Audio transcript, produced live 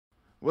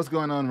What's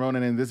going on,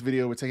 Ronin? In this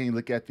video, we're taking a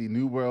look at the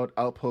New World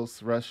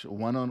Outpost Rush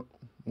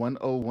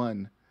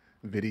 101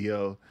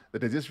 video that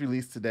they just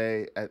released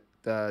today at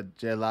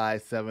July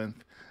 7th.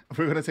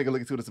 We're going to take a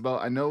look at what it's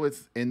about. I know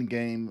it's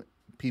in-game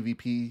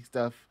PvP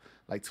stuff,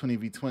 like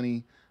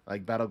 20v20,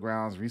 like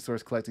Battlegrounds,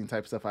 resource collecting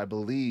type stuff, I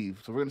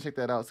believe. So we're going to check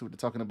that out, see what they're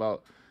talking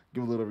about,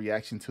 give a little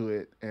reaction to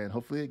it, and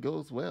hopefully it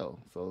goes well.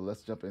 So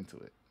let's jump into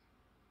it.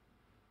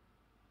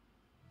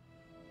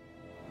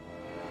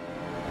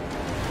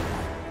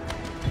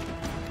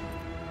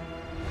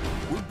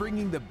 We're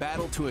bringing the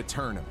battle to a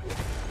tournament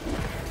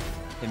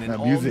in an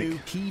music.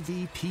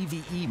 all-new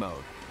PvPvE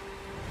mode,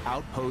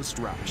 Outpost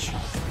Rush.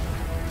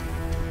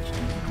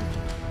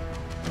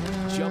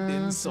 Jump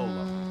in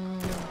solo,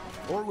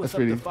 or with up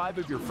to 5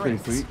 of your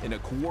friends in a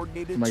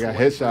coordinated 20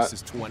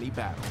 versus 20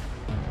 battle.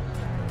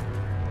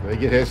 Do they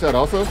get headshot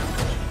also?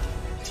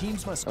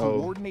 Teams must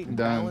coordinate and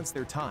balance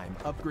their time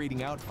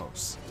upgrading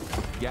outposts,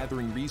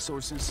 gathering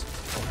resources,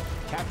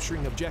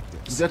 capturing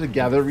objectives. You got to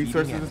gather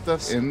resources and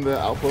stuff in the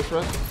Outpost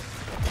Rush?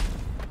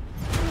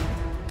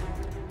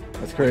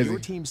 That's crazy. When your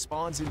team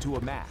spawns into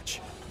a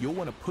match, you'll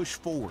want to push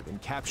forward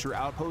and capture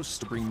outposts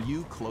to bring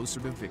you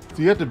closer to victory.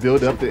 So you have to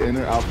build up the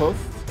inner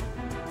outposts?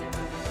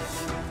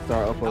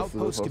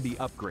 Outposts can be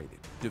upgraded,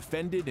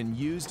 defended, and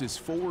used as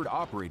forward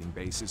operating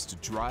bases to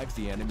drive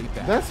the enemy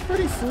back. That's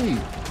pretty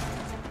sweet.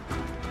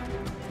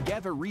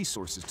 Gather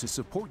resources to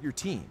support your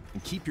team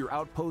and keep your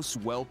outposts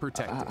well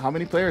protected. How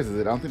many players is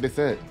it? I don't think they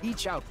said.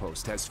 Each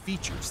outpost has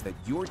features that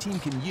your team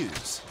can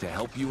use to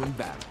help you in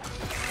battle.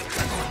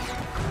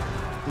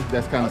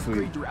 That's kind of sweet.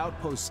 Upgrade your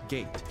outpost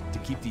gate to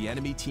keep the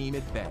enemy team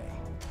at bay.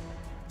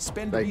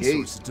 Spend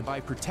resources to buy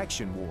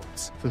protection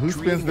wards. So who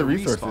spends the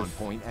resources? Respawn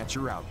point at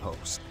your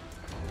outpost.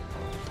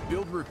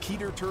 Build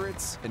repeater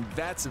turrets and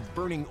vats of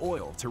burning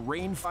oil to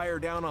rain fire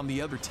down on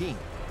the other team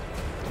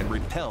and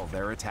repel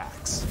their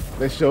attacks.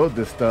 They showed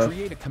this stuff.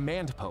 Create a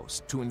command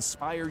post to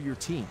inspire your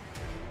team,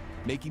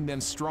 making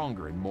them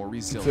stronger and more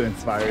resilient. To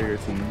inspire your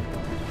team,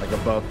 like a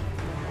buff,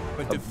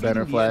 but a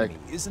banner flag.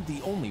 Isn't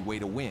the only way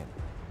to win.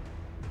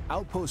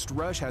 Outpost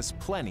Rush has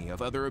plenty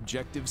of other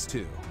objectives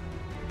too.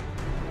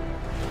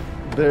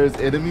 There's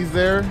enemies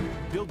there.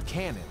 Build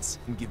cannons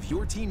and give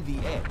your team the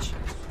edge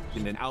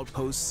in an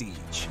outpost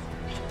siege.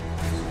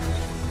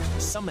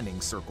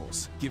 Summoning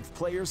circles give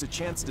players a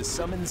chance to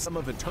summon some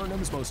of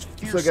Eternum's most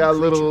fearsome So got a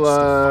little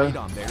fight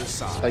on their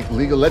side. like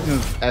League of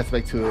Legends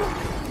aspect to it.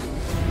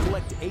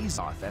 Collect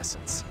Azoth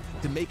essence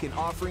to make an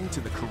offering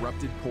to the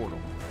corrupted portal.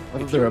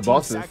 If if there your are team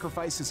bosses,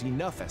 sacrifices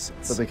enough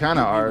essence, but they kind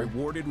of are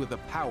rewarded with a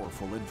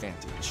powerful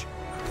advantage.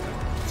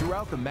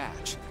 Throughout the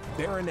match,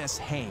 Baroness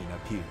Hane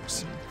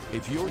appears.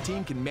 If your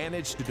team can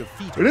manage to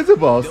defeat her, It is a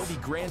boss. they'll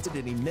be granted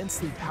an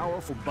immensely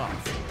powerful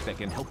buff that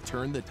can help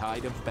turn the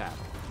tide of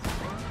battle.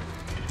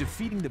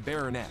 Defeating the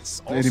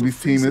Baroness also enemy's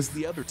team is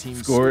the other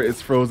team's score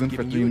is frozen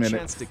for giving 3 you a minutes.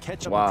 chance to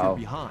catch up Wow. if you're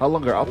behind, How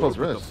long are Outpost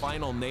or put Rush? the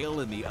final nail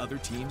in the other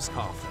team's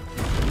coffin.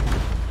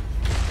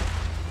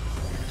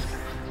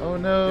 Oh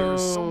no. There are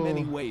so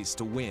many ways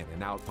to win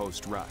an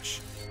Outpost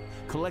Rush.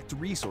 Collect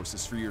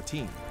resources for your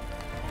team.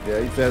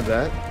 Yeah, he said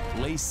that.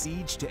 Lay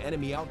siege to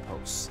enemy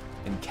outposts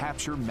and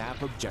capture map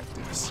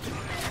objectives.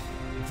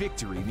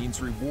 Victory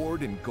means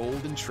reward in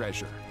gold and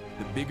treasure.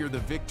 The bigger the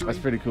victory, That's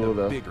pretty cool,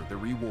 the though. bigger the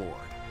reward.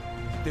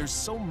 There's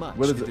so much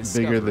What to does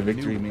discover bigger the in New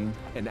victory World, mean?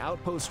 and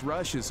Outpost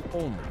Rush is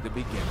only the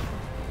beginning.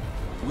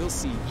 We'll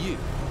see you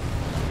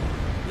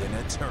in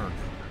a tournament.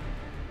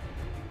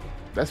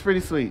 That's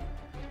pretty sweet.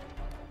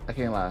 I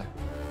can't lie.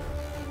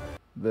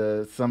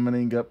 The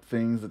summoning up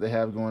things that they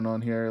have going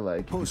on here,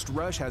 like Outpost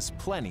Rush has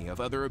plenty of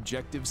other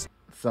objectives.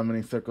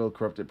 Summoning Circle,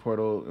 Corrupted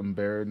Portal, and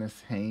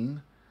Baroness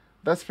Hane.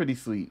 That's pretty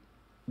sweet.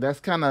 That's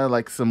kind of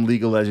like some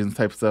League of Legends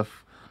type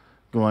stuff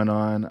going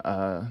on.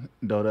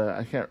 Dota,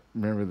 I can't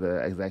remember the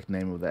exact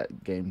name of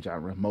that game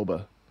genre.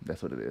 MOBA,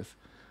 that's what it is.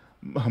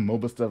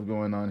 MOBA stuff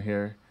going on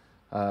here.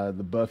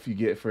 The buff you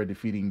get for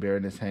defeating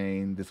Baroness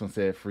Hane. This one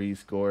said free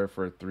score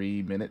for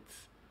 3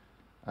 minutes,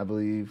 I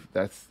believe.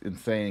 That's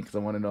insane because I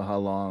want to know how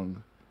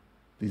long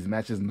these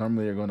matches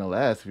normally are going to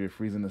last if you're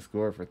freezing the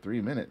score for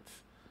 3 minutes.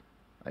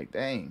 Like,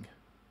 dang.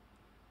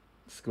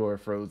 Score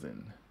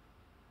frozen.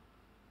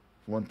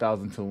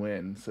 1,000 to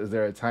win. So is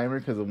there a timer?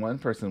 Because the one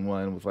person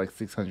won with like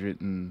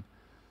 600 and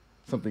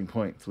something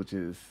points, which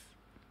is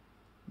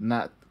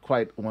not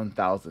quite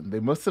 1,000. They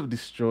must have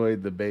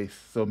destroyed the base.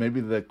 So maybe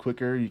the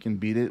quicker you can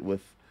beat it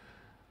with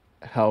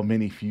how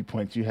many few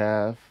points you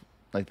have,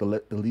 like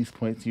the least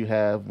points you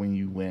have when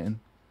you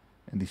win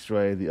and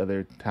destroy the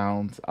other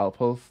town's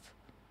outpost.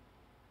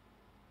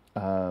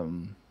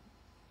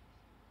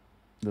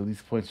 The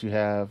least points you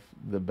have,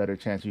 the better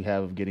chance you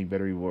have of getting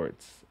better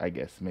rewards, I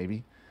guess,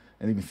 maybe.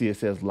 And you can see it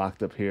says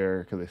locked up here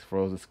because they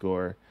froze the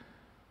score.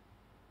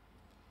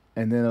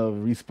 And then it'll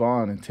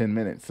respawn in 10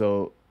 minutes.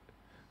 So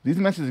these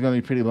matches are going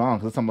to be pretty long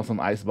because it's talking about some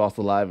ice boss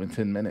alive in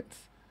 10 minutes.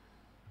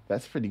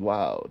 That's pretty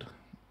wild.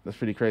 That's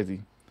pretty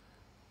crazy.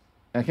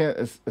 I can't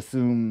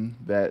assume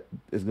that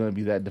it's going to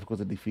be that difficult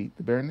to defeat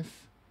the Baroness.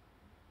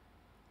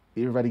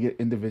 Everybody get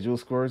individual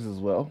scores as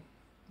well.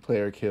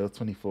 Player kills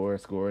 24,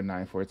 score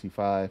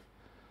 9425.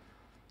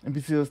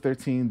 NPC kills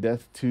 13,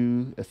 death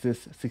 2,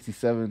 assists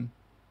 67.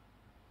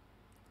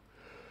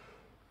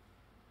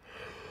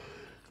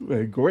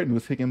 Gordon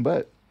was kicking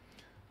butt.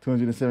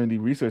 270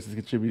 resources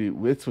contributed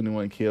with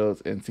 21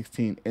 kills and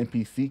 16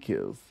 NPC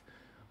kills.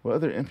 What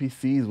other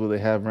NPCs will they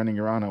have running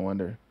around, I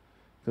wonder?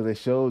 Because they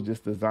showed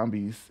just the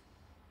zombies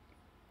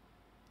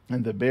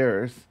and the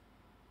bears.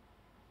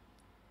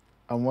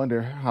 I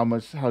wonder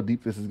how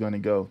deep this is going to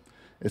go.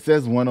 It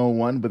says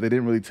 101, but they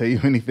didn't really tell you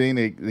anything.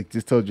 They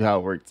just told you how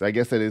it works. I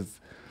guess that is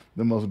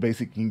the most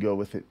basic you can go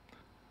with it.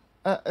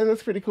 And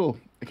that's pretty cool.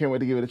 I can't wait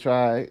to give it a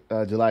try.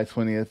 July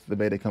 20th, the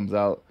beta comes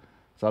out.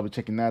 So I'll be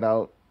checking that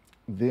out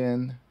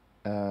then.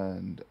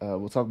 And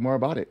we'll talk more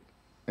about it.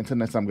 Until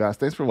next time, guys,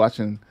 thanks for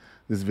watching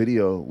this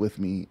video with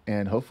me.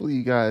 And hopefully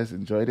you guys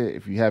enjoyed it.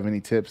 If you have any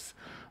tips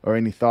or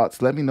any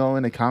thoughts, let me know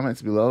in the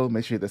comments below.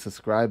 Make sure you hit the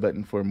subscribe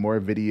button for more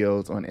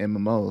videos on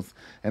MMOs.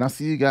 And I'll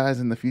see you guys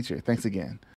in the future. Thanks again.